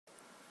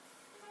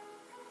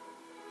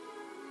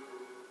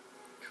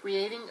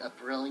Creating a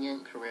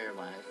Brilliant Career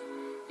Life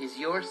is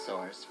your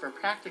source for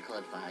practical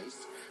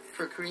advice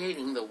for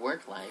creating the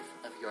work life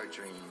of your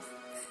dreams.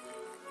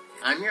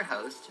 I'm your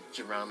host,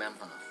 Jerome M.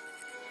 Hoff,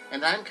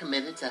 and I'm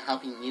committed to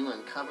helping you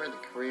uncover the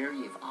career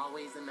you've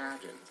always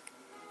imagined.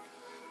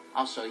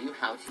 I'll show you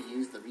how to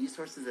use the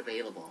resources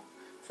available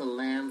to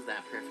land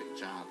that perfect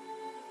job.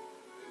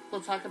 We'll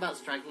talk about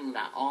striking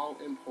that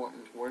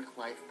all-important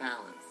work-life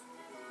balance.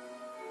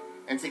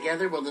 And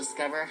together we'll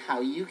discover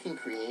how you can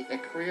create a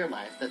career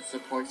life that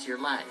supports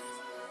your life,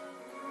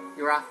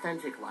 your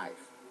authentic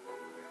life,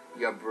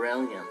 your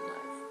brilliant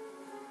life.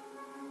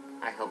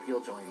 I hope you'll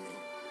join me.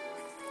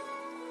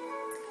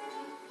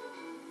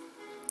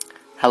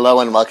 Hello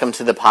and welcome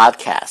to the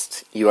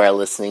podcast. You are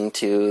listening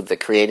to the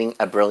Creating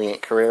a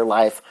Brilliant Career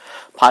Life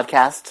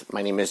podcast.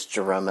 My name is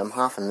Jerome M.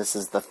 Hoff, and this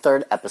is the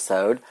third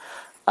episode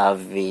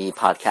of the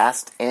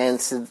podcast. And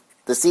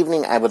this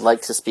evening I would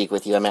like to speak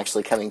with you. I'm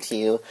actually coming to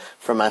you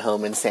from my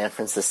home in San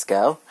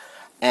Francisco.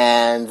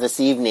 And this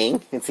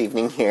evening, it's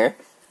evening here,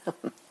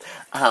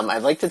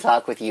 I'd like to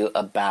talk with you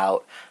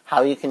about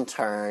how you can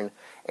turn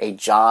a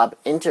job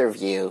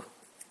interview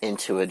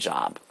into a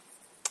job.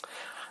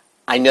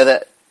 I know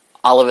that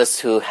all of us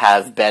who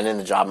have been in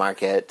the job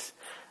market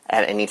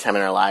at any time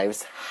in our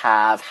lives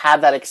have had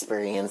that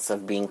experience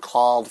of being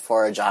called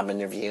for a job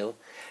interview,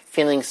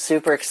 feeling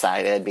super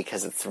excited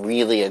because it's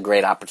really a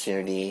great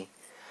opportunity,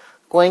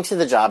 going to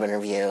the job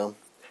interview,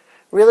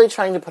 really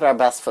trying to put our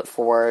best foot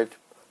forward,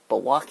 but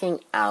walking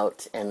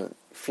out and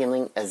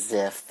feeling as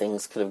if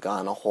things could have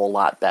gone a whole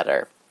lot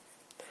better.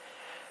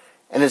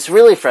 And it's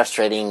really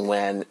frustrating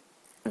when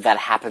that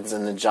happens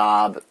in the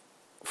job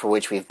for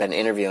which we've been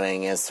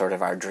interviewing as sort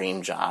of our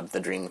dream job, the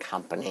dream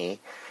company,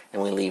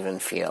 and we leave and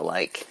feel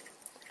like,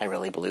 I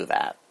really blew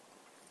that.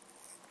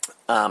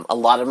 A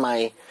lot of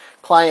my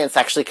clients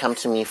actually come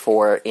to me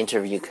for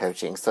interview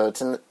coaching. So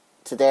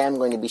today I'm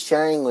going to be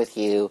sharing with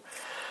you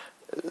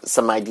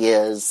some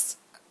ideas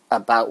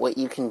about what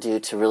you can do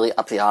to really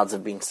up the odds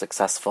of being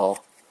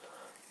successful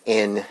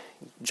in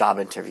job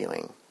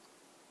interviewing.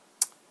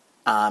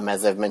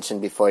 As I've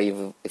mentioned before,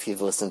 if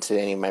you've listened to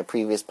any of my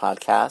previous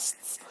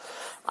podcasts,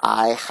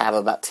 I have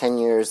about 10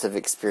 years of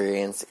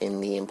experience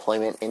in the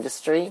employment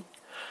industry.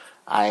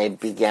 I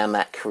began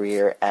that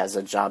career as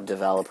a job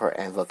developer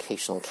and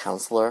vocational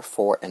counselor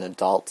for an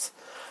adult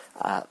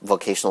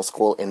vocational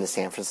school in the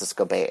San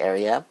Francisco Bay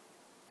Area.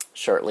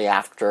 Shortly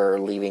after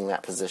leaving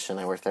that position,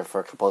 I worked there for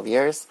a couple of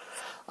years.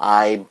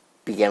 I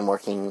began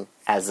working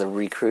as a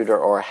recruiter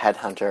or a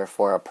headhunter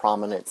for a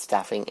prominent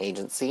staffing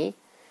agency,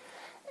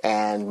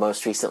 and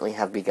most recently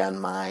have begun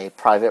my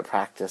private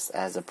practice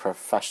as a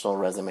professional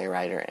resume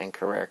writer and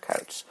career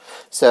coach.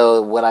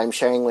 So what I'm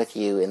sharing with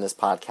you in this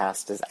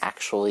podcast is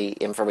actually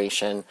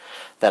information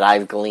that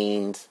I've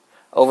gleaned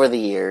over the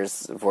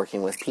years of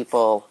working with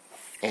people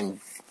and,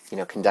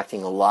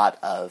 conducting a lot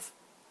of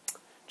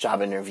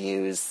job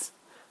interviews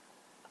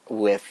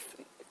with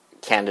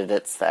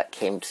candidates that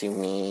came to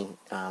me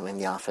in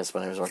the office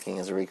when I was working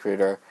as a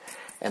recruiter,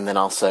 and then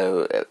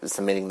also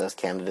submitting those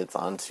candidates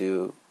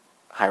onto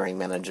hiring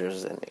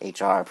managers and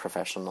HR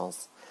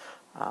professionals.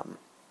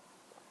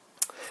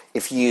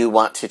 If you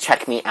want to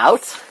check me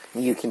out,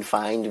 you can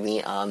find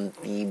me on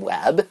the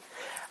web.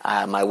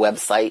 My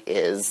website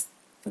is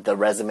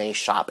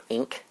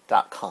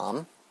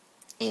theresumeshopinc.com.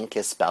 Inc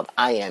is spelled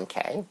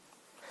I-N-K.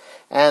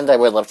 And I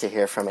would love to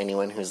hear from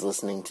anyone who's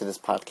listening to this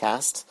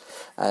podcast.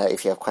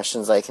 If you have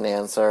questions I can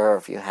answer, or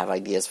if you have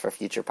ideas for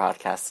future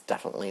podcasts,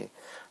 definitely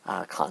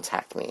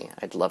contact me.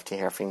 I'd love to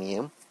hear from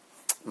you.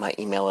 My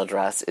email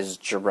address is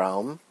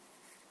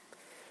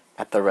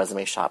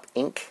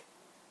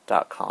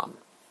jerome@theresumeshopinc.com.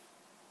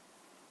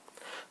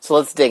 So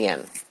let's dig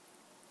in.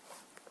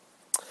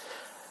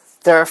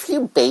 There are a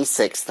few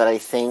basics that I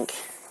think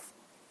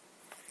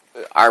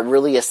are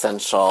really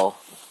essential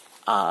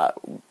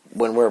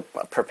when we're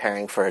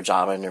preparing for a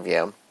job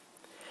interview.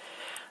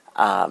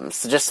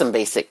 So just some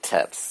basic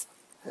tips.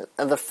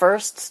 And the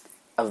first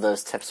of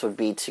those tips would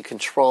be to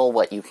control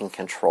what you can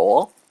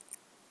control,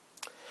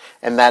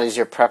 and that is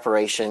your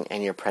preparation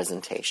and your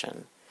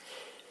presentation.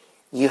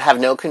 You have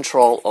no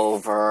control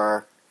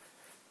over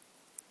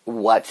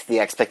what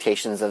the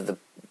expectations of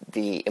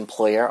the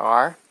employer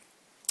are.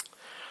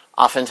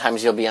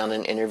 Oftentimes you'll be on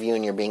an interview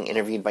and you're being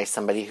interviewed by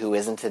somebody who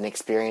isn't an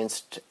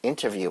experienced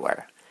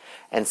interviewer.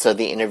 And so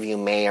the interview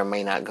may or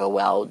may not go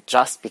well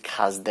just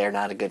because they're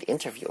not a good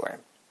interviewer.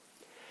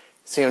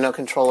 So you have no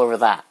control over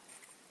that.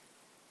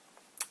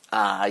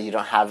 You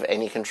don't have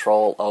any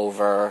control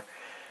over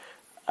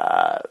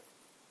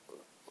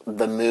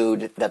the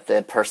mood that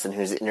the person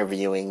who's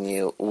interviewing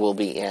you will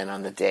be in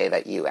on the day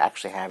that you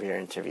actually have your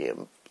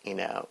interview.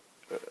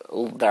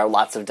 There are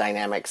lots of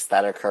dynamics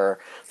that occur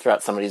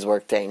throughout somebody's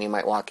workday, and you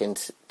might walk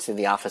into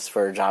the office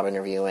for a job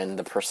interview and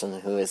the person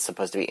who is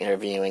supposed to be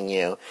interviewing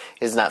you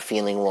is not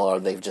feeling well,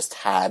 or they've just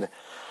had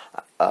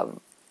a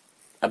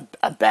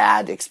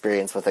bad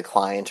experience with a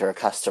client or a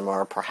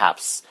customer, or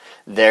perhaps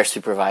their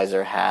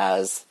supervisor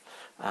has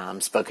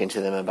spoken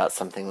to them about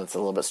something that's a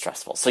little bit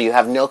stressful. So you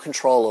have no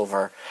control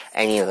over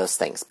any of those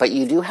things. But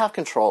you do have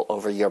control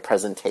over your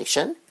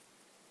presentation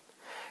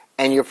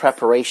and your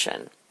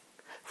preparation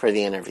for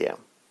the interview.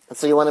 And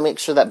so you want to make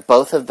sure that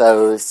both of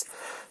those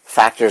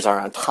factors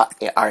are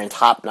in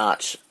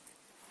top-notch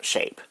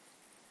shape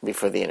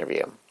before the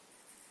interview.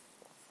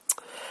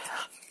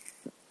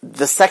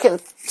 The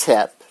second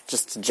tip,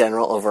 just a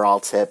general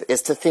overall tip,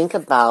 is to think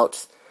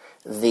about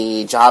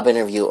the job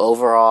interview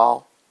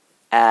overall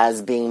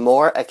as being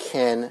more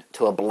akin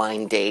to a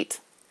blind date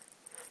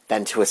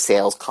than to a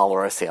sales call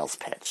or a sales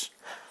pitch.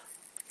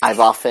 I've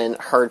often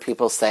heard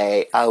people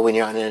say, when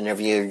you're on an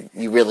interview,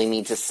 you really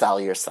need to sell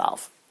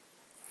yourself.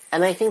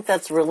 And I think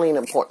that's really an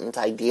important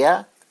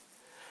idea.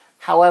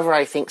 However,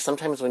 I think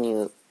sometimes when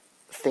you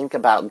think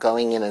about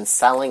going in and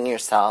selling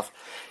yourself,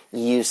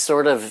 you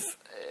sort of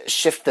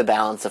shift the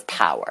balance of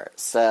power.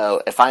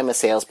 So if I'm a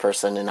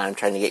salesperson and I'm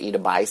trying to get you to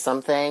buy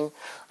something,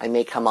 I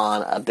may come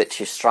on a bit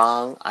too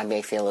strong. I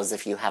may feel as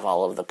if you have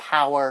all of the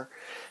power,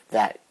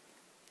 that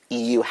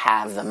you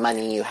have the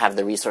money, you have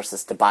the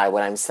resources to buy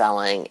what I'm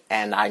selling,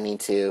 and I need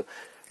to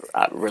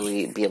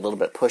really be a little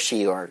bit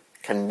pushy or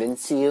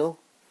convince you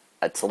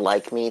to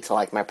like me, to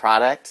like my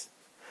product.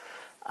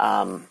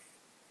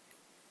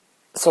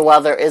 So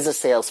while there is a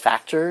sales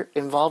factor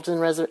involved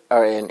in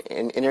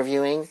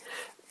interviewing,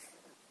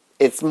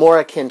 it's more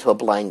akin to a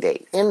blind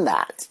date in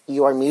that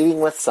you are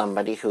meeting with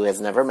somebody who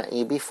has never met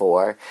you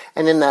before,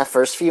 and in that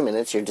first few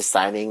minutes you're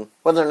deciding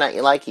whether or not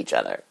you like each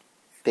other.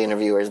 The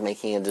interviewer is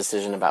making a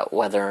decision about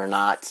whether or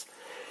not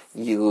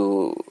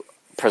you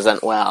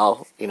present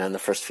well. In the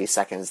first few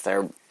seconds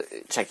they're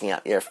checking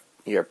out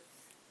your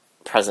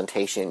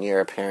presentation,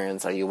 your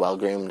appearance. Are you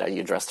well-groomed? Are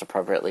you dressed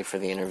appropriately for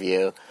the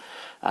interview?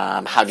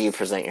 How do you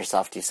present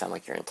yourself? Do you sound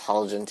like you're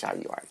intelligent? Are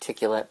you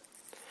articulate?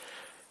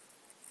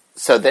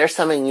 So they're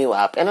summing you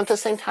up, and at the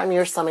same time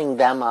you're summing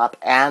them up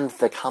and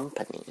the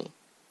company.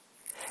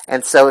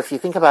 And so if you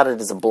think about it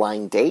as a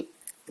blind date,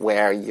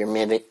 where you're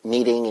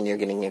meeting and you're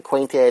getting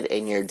acquainted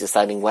and you're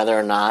deciding whether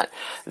or not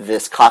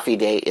this coffee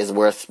date is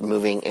worth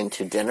moving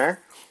into dinner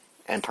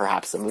and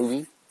perhaps a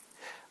movie,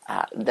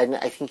 then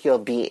I think you'll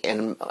be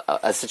in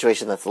a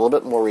situation that's a little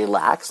bit more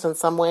relaxed in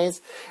some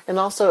ways. And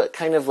also it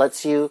kind of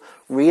lets you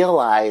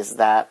realize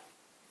that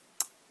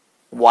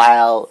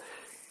while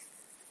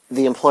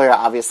the employer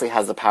obviously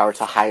has the power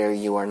to hire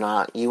you or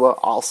not, you will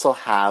also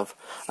have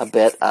a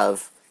bit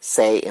of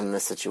say in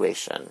the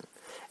situation.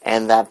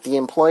 And that the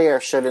employer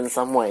should in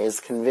some ways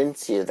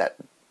convince you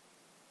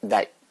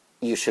that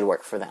you should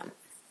work for them.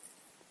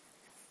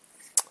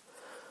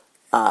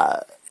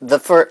 The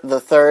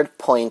third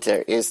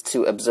pointer is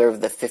to observe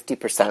the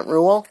 50%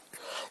 rule.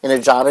 In a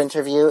job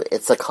interview,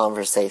 it's a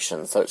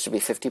conversation, so it should be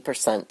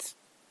 50%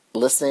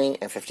 listening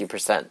and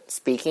 50%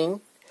 speaking.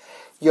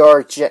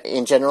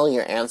 In general,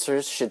 your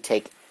answers should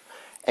take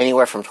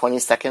anywhere from 20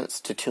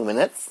 seconds to 2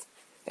 minutes,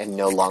 and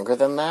no longer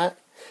than that.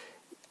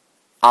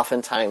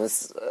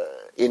 Oftentimes,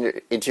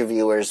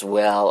 interviewers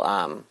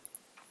will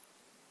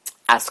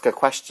ask a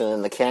question,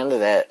 and the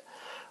candidate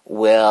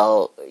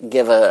will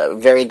give a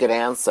very good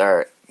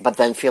answer, but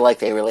then feel like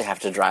they really have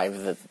to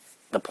drive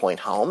the point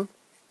home.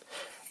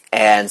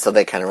 And so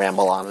they kind of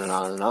ramble on and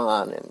on and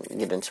on and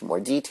get into more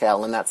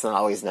detail, and that's not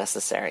always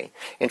necessary.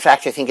 In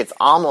fact, I think it's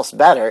almost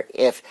better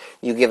if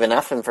you give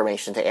enough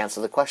information to answer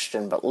the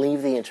question, but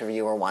leave the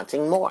interviewer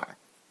wanting more,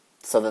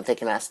 so that they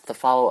can ask the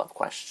follow-up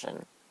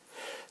question.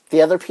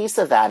 The other piece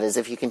of that is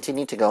if you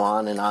continue to go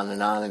on and on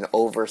and on and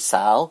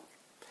oversell,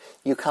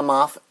 you come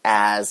off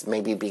as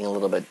maybe being a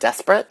little bit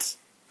desperate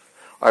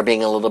or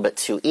being a little bit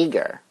too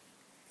eager.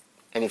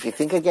 And if you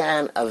think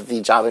again of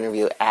the job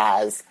interview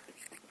as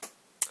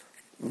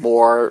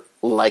more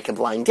like a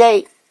blind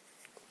date,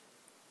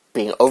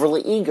 being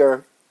overly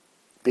eager,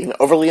 being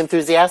overly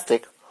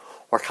enthusiastic,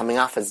 or coming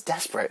off as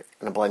desperate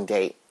in a blind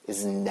date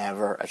is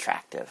never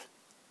attractive.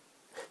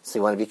 So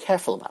you want to be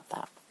careful about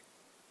that.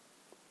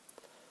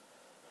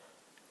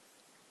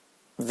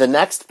 The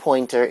next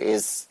pointer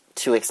is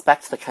to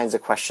expect the kinds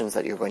of questions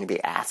that you're going to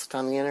be asked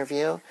on the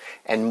interview.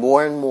 And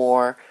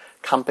more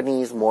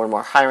companies, more and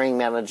more hiring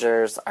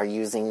managers are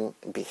using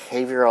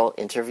behavioral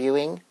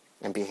interviewing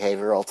and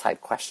behavioral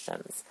type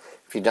questions.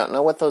 If you don't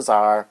know what those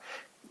are,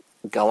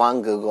 go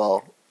on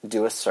Google,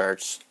 do a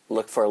search,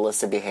 look for a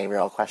list of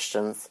behavioral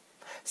questions.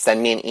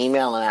 Send me an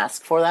email and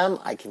ask for them.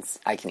 I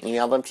can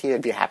email them to you.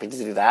 I'd be happy to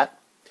do that.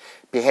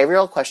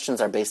 Behavioral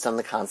questions are based on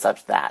the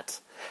concept that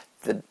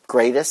the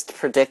greatest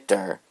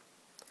predictor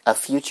of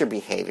future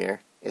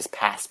behavior is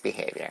past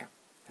behavior.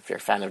 If you're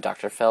a fan of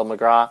Dr. Phil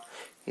McGraw,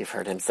 you've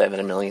heard him say that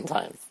a million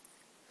times.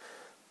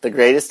 The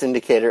greatest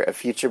indicator of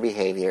future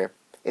behavior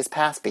is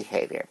past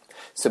behavior.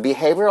 So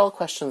behavioral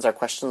questions are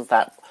questions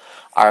that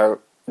are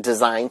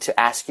designed to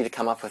ask you to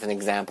come up with an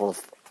example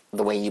of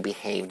the way you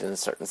behaved in a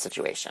certain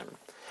situation.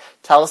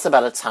 Tell us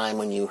about a time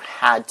when you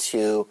had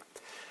to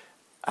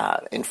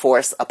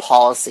enforce a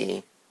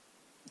policy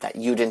that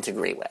you didn't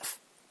agree with.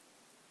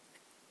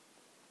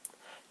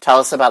 Tell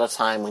us about a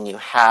time when you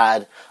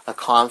had a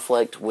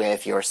conflict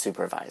with your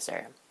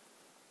supervisor.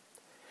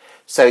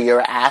 So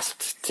you're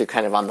asked to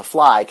kind of on the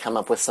fly come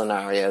up with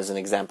scenarios and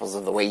examples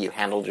of the way you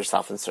handled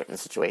yourself in certain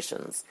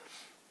situations.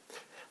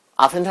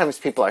 Oftentimes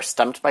people are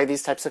stumped by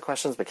these types of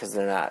questions because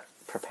they're not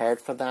prepared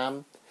for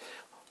them.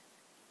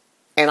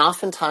 And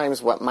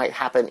oftentimes what might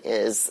happen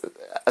is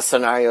a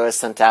scenario is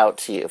sent out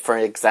to you. For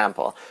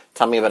example,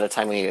 tell me about a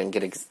time when you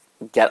didn't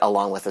get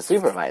along with a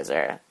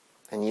supervisor.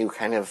 And you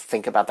kind of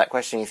think about that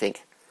question. You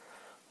think,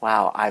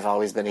 wow, I've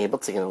always been able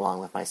to get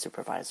along with my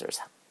supervisors.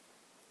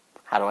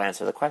 How do I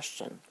answer the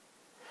question?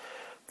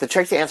 The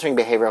trick to answering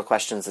behavioral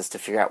questions is to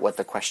figure out what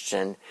the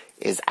question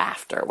is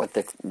after, what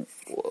they're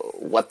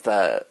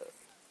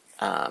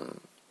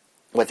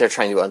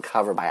trying to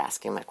uncover by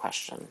asking that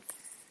question.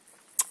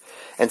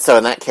 And so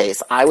in that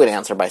case, I would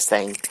answer by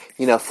saying,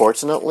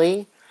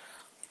 fortunately,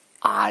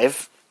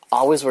 I've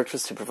always worked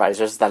with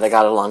supervisors that I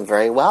got along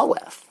very well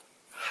with.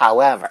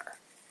 However,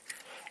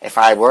 if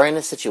I were in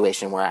a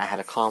situation where I had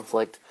a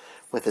conflict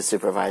with a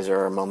supervisor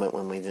or a moment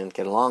when we didn't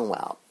get along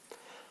well,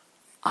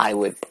 I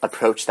would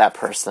approach that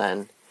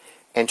person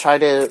and try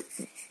to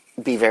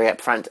be very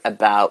upfront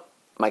about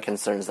my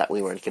concerns that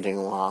we weren't getting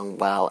along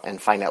well and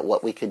find out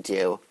what we could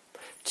do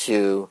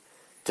to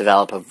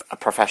develop a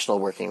professional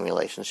working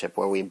relationship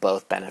where we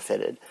both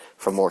benefited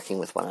from working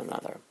with one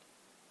another.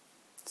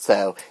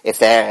 So if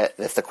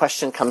the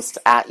question comes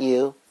at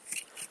you,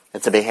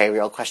 it's a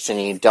behavioral question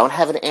and you don't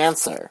have an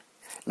answer,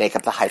 make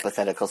up the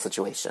hypothetical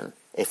situation.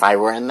 If I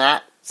were in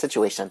that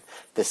situation,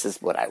 this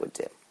is what I would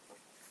do.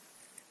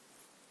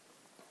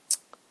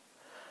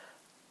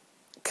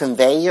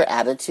 Convey your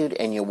attitude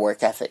and your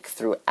work ethic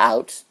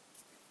throughout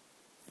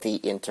the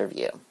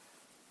interview.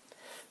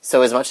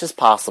 So as much as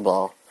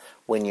possible,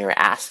 when you're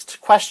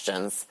asked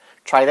questions,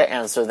 try to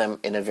answer them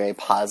in a very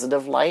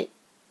positive light.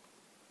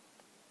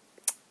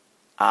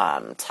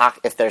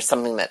 If there's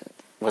something that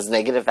was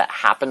negative that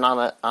happened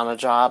on a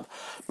job,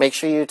 make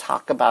sure you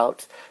talk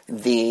about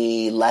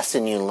the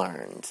lesson you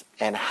learned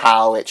and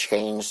how it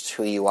changed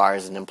who you are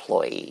as an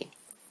employee.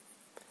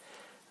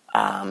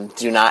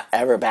 Do not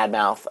ever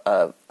badmouth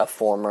a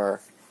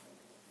former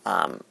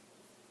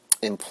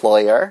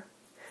employer.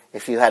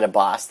 If you had a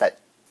boss that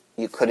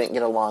you couldn't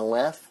get along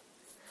with,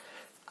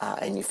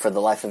 and for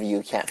the life of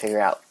you can't figure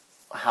out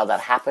how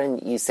that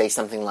happened, you say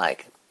something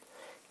like,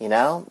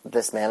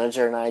 this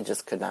manager and I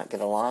just could not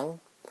get along.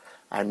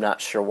 I'm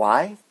not sure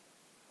why.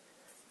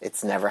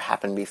 It's never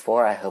happened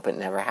before. I hope it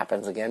never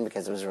happens again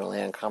because it was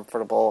really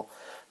uncomfortable.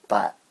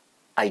 But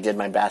I did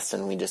my best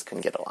and we just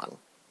couldn't get along.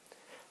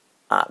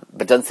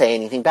 But don't say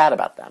anything bad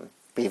about them.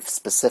 Be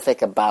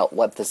specific about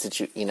what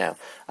the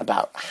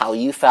about how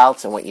you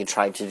felt and what you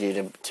tried to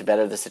do to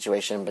better the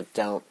situation, but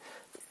don't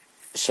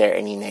share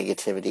any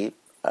negativity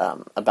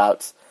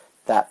about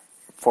that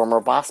former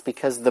boss,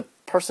 because the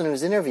person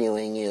who's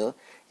interviewing you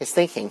is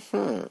thinking,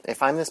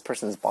 if I'm this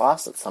person's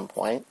boss at some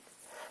point,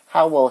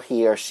 how will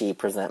he or she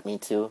present me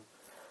to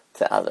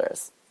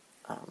others?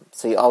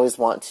 So you always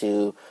want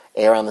to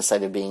err on the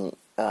side of being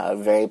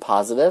very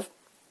positive.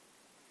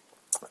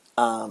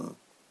 And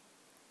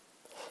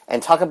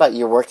talk about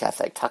your work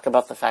ethic. Talk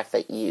about the fact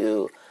that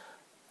you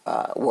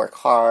work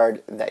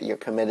hard, that you're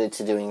committed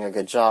to doing a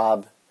good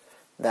job,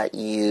 that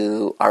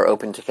you are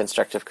open to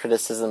constructive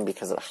criticism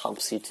because it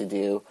helps you to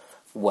do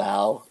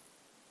well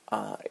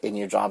in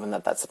your job, and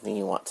that's something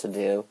you want to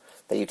do,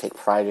 that you take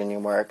pride in your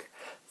work.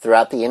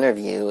 Throughout the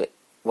interview,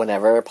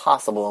 whenever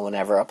possible and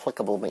whenever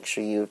applicable, make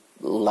sure you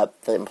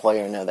let the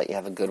employer know that you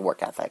have a good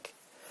work ethic.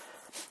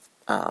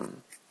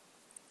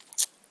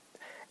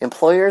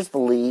 Employers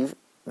believe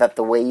that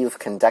the way you've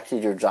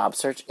conducted your job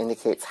search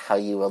indicates how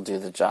you will do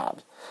the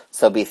job.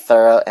 So be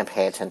thorough and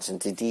pay attention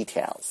to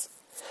details.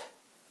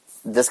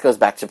 This goes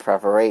back to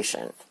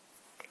preparation.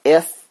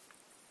 If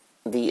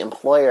the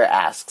employer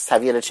asks,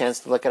 have you had a chance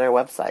to look at our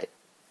website?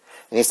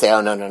 And you say,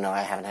 oh, no,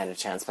 I haven't had a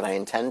chance, but I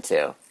intend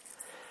to.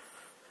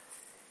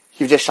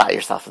 You've just shot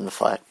yourself in the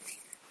foot.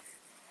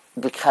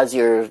 Because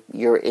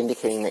you're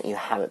indicating that you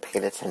haven't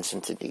paid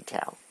attention to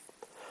detail.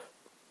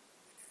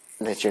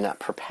 That you're not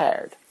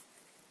prepared.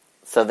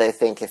 So they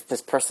think, if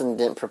this person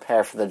didn't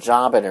prepare for the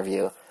job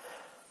interview,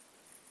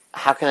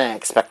 how can I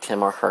expect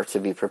him or her to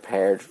be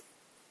prepared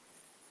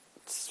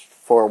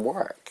for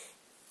work?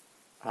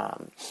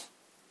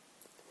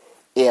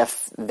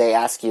 If they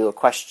ask you a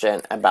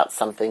question about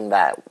something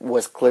that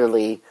was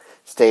clearly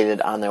stated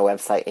on their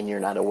website and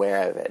you're not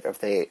aware of it, or if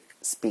they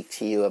speak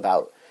to you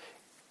about,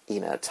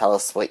 tell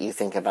us what you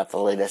think about the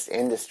latest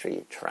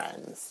industry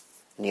trends,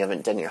 and you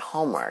haven't done your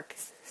homework,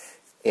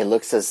 it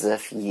looks as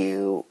if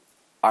you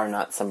are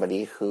not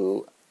somebody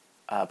who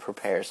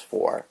prepares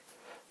for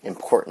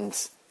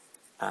important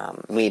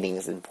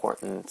meetings,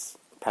 important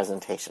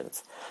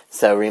presentations.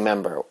 So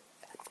remember,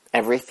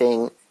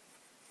 everything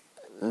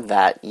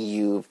that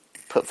you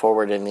put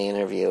forward in the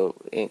interview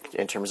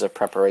in terms of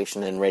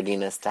preparation and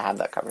readiness to have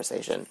that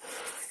conversation,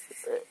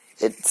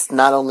 it's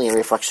not only a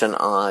reflection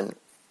on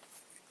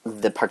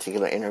the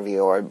particular interview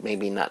or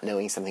maybe not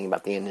knowing something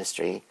about the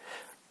industry,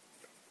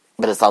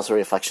 but it's also a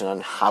reflection on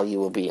how you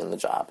will be in the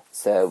job.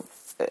 So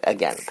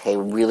again, pay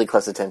really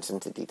close attention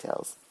to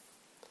details.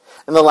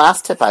 And the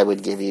last tip I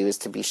would give you is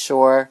to be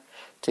sure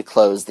to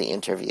close the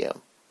interview.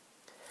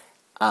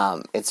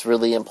 It's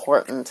really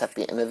important at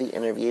the end of the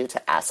interview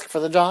to ask for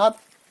the job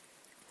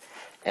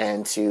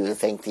and to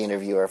thank the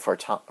interviewer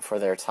for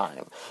their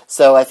time.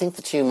 So I think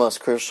the two most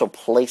crucial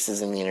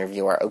places in the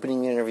interview are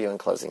opening the interview and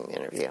closing the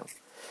interview.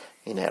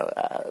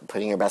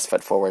 Putting your best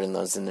foot forward in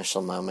those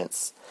initial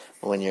moments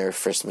when you're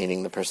first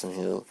meeting the person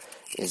who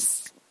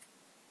is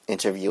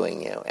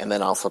interviewing you, and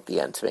then also at the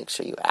end to make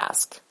sure you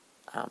ask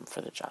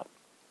for the job.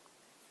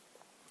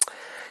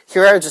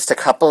 Here are just a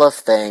couple of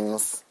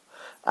things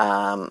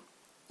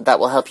that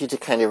will help you to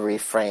kind of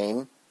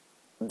reframe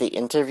the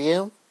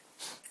interview.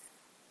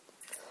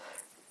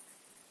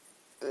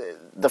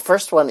 The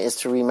first one is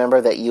to remember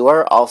that you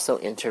are also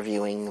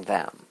interviewing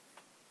them.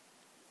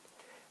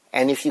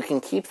 And if you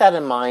can keep that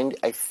in mind,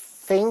 I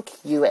think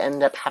you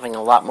end up having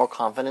a lot more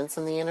confidence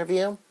in the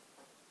interview.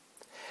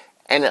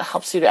 And it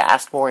helps you to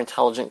ask more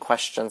intelligent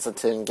questions and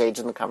to engage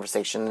in the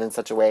conversation in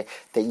such a way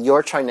that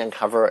you're trying to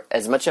uncover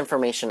as much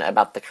information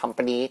about the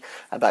company,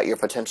 about your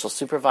potential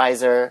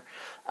supervisor,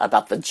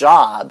 about the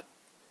job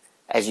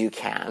as you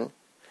can,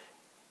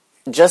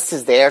 just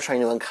as they are trying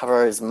to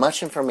uncover as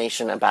much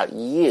information about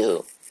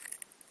you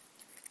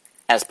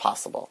as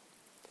possible.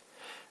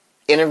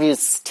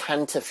 Interviews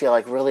tend to feel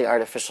like really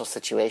artificial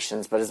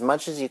situations, but as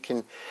much as you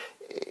can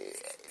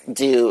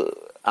do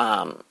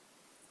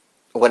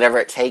whatever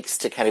it takes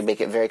to kind of make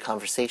it very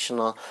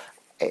conversational,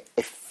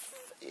 it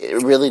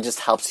really just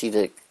helps you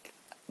to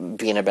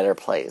be in a better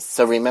place.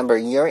 So remember,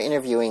 you're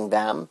interviewing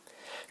them.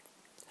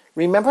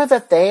 Remember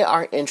that they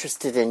are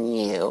interested in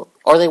you,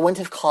 or they wouldn't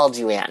have called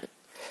you in.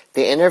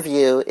 The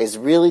interview is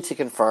really to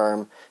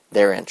confirm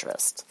their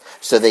interest.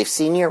 So they've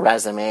seen your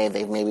resume,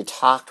 they've maybe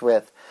talked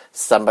with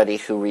somebody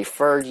who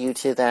referred you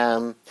to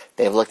them,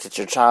 they've looked at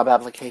your job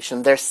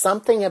application. There's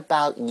something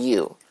about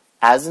you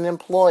as an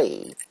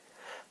employee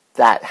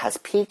that has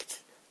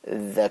piqued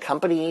the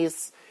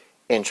company's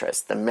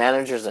interest, the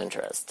manager's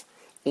interest,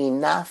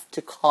 enough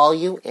to call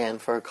you in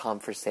for a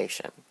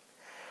conversation.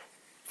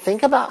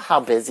 Think about how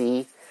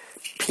busy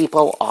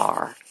people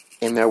are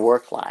in their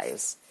work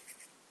lives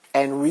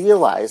and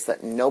realize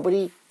that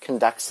nobody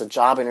conducts a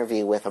job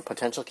interview with a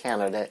potential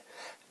candidate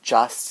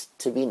just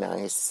to be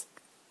nice,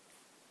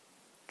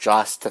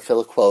 just to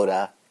fill a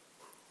quota.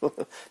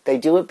 They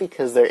do it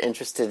because they're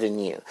interested in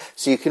you.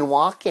 So you can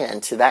walk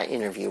into that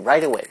interview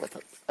right away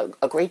with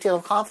a great deal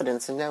of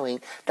confidence in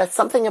knowing that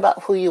something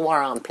about who you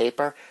are on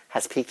paper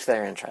has piqued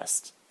their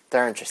interest.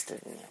 They're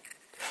interested in you.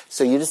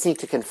 So you just need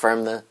to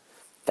confirm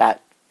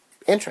that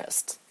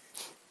interest.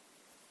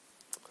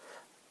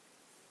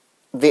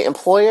 The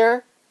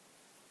employer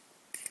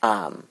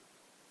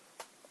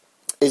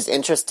is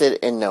interested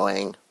in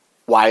knowing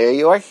why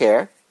you are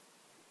here.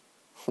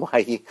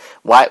 Why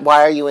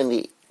are you in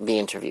the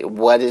interview?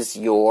 What is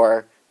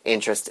your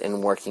interest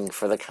in working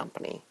for the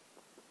company?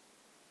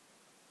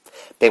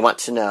 They want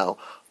to know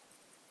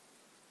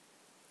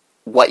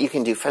what you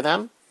can do for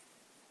them.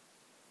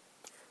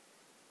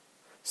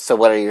 So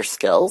what are your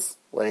skills?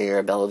 What are your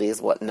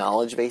abilities? What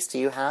knowledge base do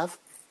you have?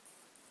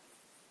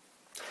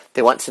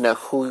 They want to know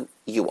who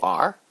you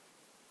are.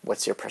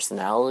 What's your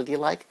personality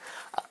like?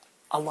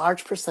 A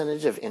large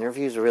percentage of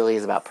interviews really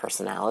is about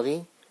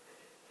personality.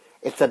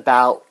 It's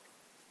about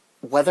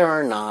whether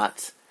or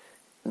not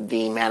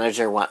the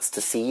manager wants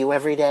to see you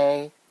every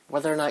day,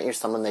 whether or not you're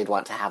someone they'd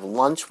want to have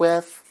lunch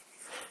with,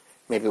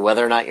 maybe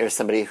whether or not you're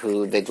somebody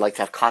who they'd like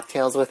to have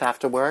cocktails with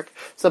after work.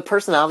 So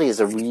personality is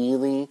a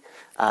really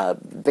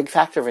big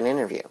factor of an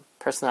interview,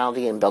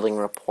 personality and building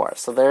rapport.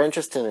 So they're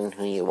interested in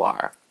who you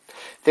are.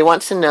 They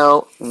want to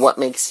know what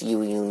makes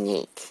you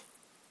unique.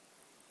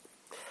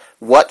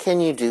 What can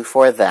you do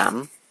for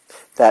them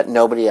that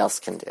nobody else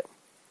can do?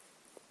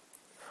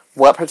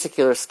 What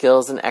particular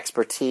skills and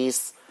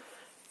expertise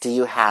do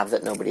you have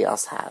that nobody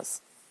else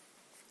has?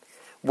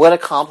 What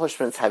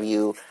accomplishments have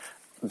you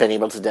been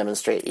able to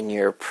demonstrate in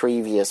your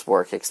previous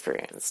work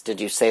experience?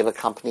 Did you save a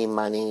company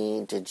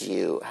money? Did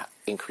you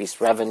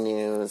increase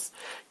revenues?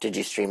 Did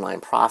you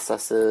streamline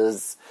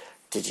processes?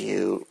 Did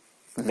you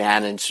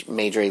manage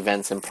major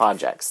events and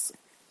projects?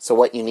 So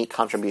what unique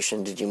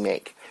contribution did you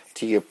make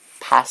to your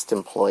past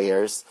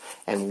employers,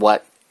 and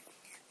what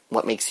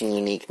makes you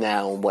unique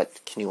now, and what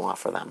can you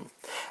offer them?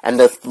 And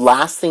the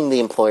last thing the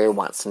employer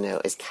wants to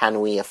know is, can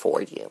we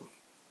afford you?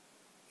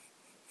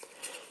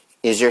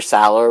 Is your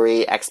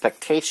salary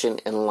expectation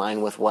in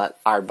line with what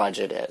our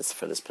budget is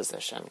for this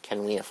position?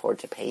 Can we afford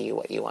to pay you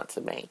what you want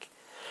to make?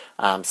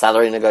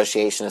 Salary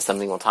negotiation is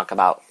something we'll talk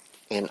about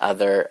in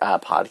other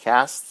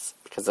podcasts,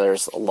 because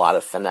there's a lot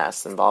of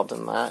finesse involved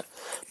in that.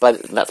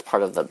 But that's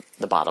part of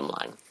the bottom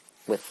line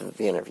with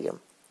the interview.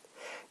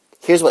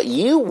 Here's what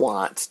you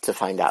want to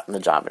find out in the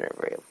job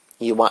interview.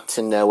 You want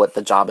to know what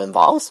the job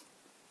involves.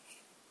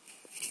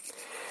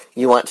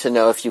 You want to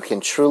know if you can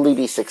truly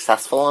be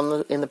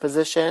successful in the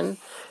position.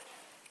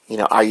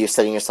 Are you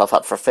setting yourself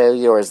up for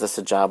failure, or is this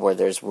a job where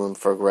there's room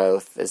for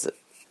growth? Is it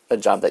a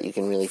job that you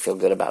can really feel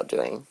good about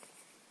doing?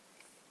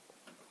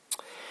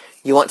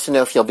 You want to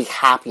know if you'll be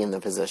happy in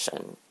the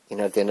position.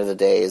 At the end of the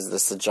day, is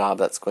this a job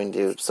that's going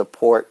to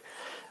support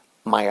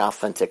my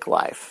authentic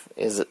life?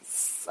 Is it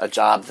a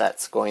job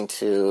that's going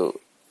to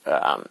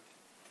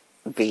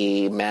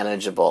be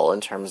manageable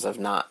in terms of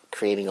not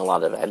creating a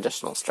lot of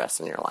additional stress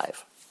in your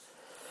life?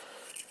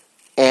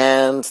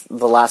 And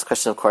the last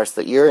question, of course,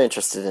 that you're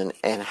interested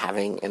in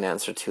having an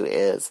answer to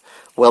is,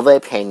 will they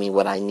pay me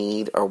what I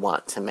need or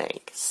want to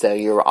make? So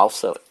you're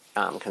also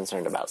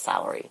concerned about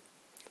salary.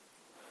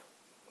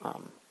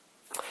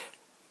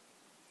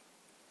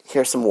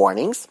 Here are some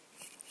warnings,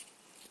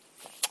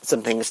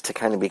 some things to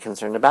kind of be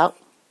concerned about.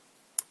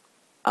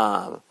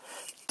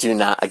 Do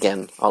not,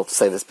 again, I'll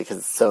say this because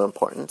it's so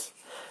important.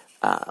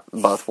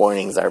 Both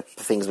warnings are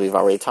things we've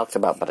already talked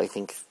about, but I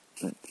think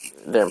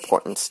they're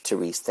important to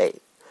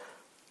restate.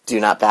 Do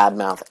not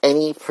badmouth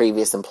any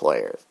previous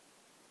employers.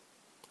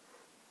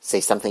 Say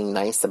something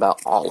nice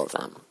about all of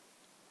them.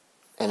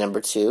 And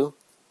number 2,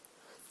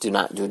 do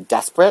not do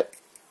desperate,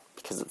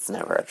 because it's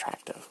never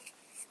attractive.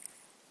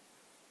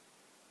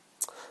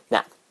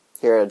 Now,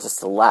 here are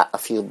just a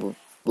few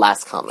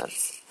last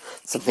comments.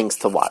 Some things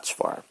to watch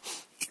for.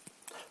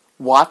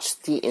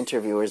 Watch the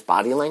interviewer's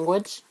body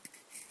language,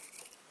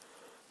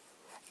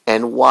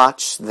 and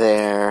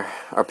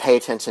pay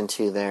attention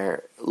to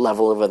their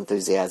level of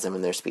enthusiasm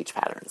and their speech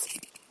patterns.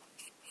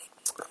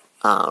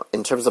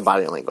 In terms of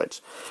body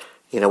language,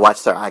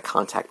 watch their eye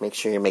contact. Make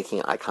sure you're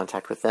making eye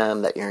contact with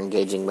them, that you're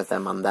engaging with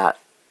them on that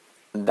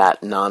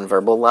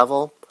nonverbal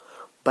level.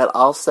 But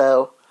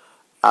also,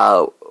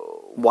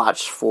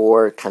 watch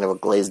for kind of a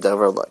glazed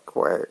over look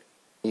where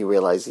you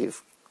realize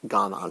you've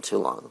gone on too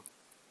long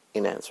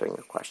in answering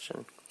a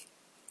question.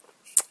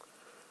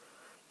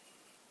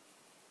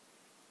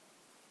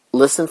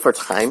 Listen for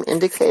time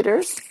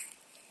indicators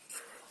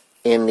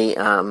in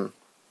the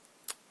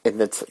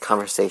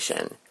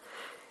conversation.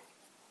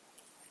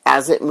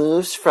 As it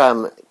moves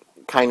from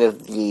kind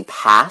of the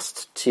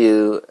past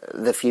to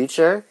the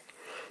future,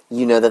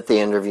 you know that the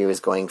interview is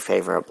going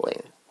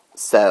favorably.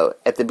 So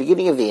at the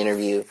beginning of the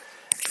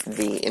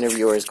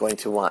interviewer is going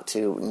to want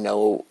to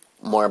know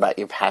more about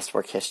your past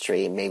work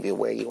history, maybe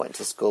where you went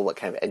to school, what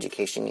kind of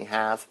education you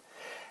have.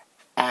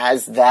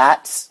 As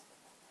that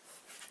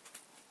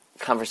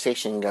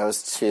conversation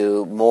goes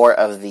to more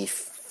of the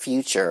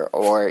future,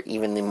 or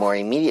even the more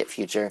immediate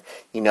future,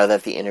 you know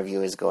that the interview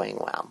is going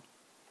well.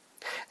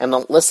 And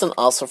listen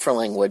also for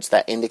language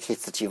that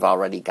indicates that you've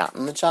already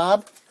gotten the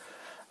job.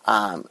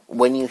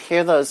 When you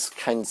hear those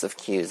kinds of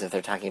cues, if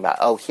they're talking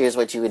about, here's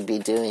what you would be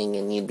doing,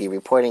 and you'd be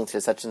reporting to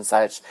such and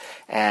such,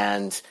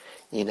 and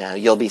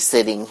you'll be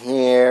sitting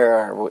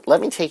here, or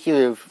let me take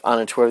you on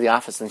a tour of the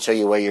office and show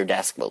you where your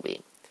desk will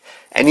be.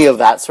 Any of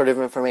that sort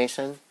of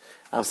information.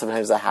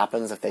 Sometimes that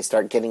happens if they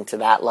start getting to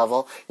that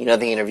level. The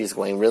interview's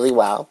going really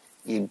well.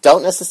 You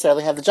don't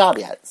necessarily have the job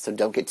yet, so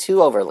don't get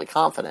too overly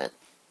confident.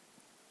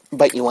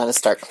 But you want to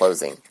start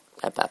closing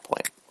at that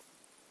point.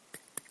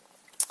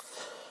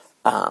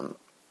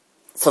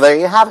 So there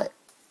you have it.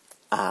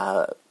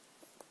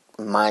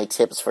 My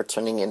tips for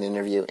turning an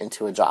interview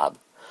into a job.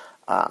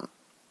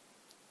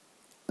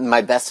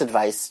 My best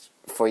advice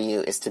for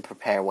you is to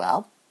prepare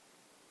well.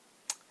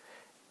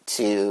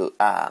 To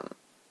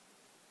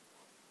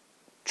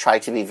try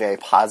to be very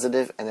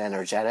positive and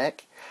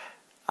energetic.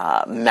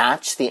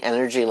 Match the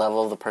energy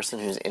level of the person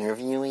who's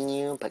interviewing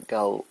you, but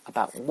go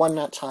about 1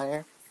 notch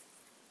higher.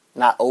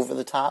 Not over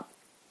the top,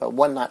 but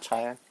 1 notch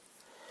higher.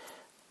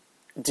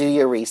 Do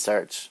your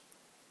research.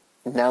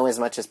 Know as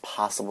much as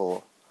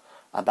possible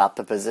about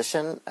the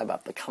position,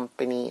 about the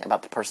company,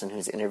 about the person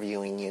who's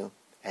interviewing you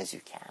as you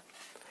can.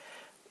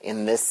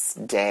 In this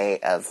day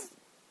of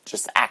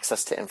just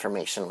access to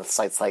information with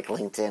sites like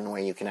LinkedIn,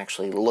 where you can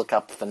actually look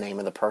up the name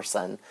of the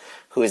person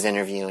who is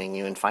interviewing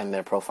you and find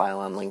their profile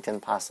on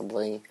LinkedIn,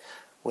 possibly,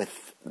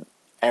 with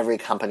every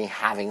company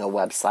having a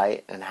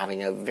website and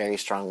having a very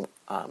strong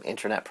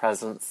internet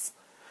presence,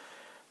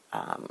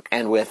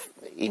 and with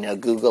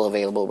Google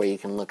available, where you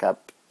can look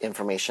up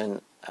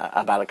information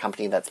about a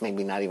company that's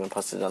maybe not even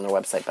posted on their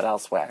website but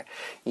elsewhere.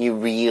 You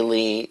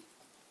really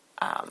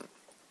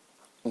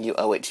you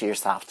owe it to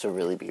yourself to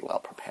really be well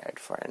prepared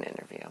for an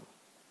interview.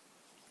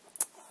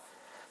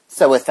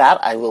 So with that,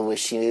 I will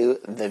wish you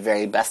the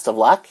very best of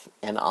luck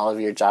in all of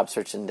your job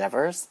search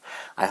endeavors.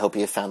 I hope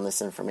you found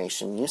this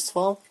information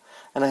useful,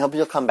 and I hope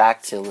you'll come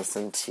back to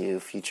listen to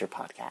future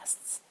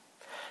podcasts.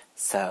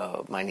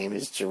 So my name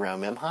is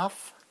Jerome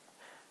Imhoff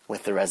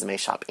with the Resume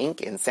Shop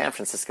Inc. in San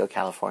Francisco,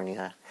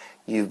 California.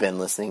 You've been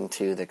listening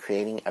to the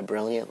Creating a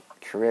Brilliant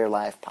Career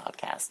Life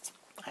podcast.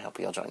 I hope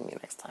you'll join me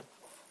next time.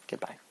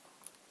 Goodbye.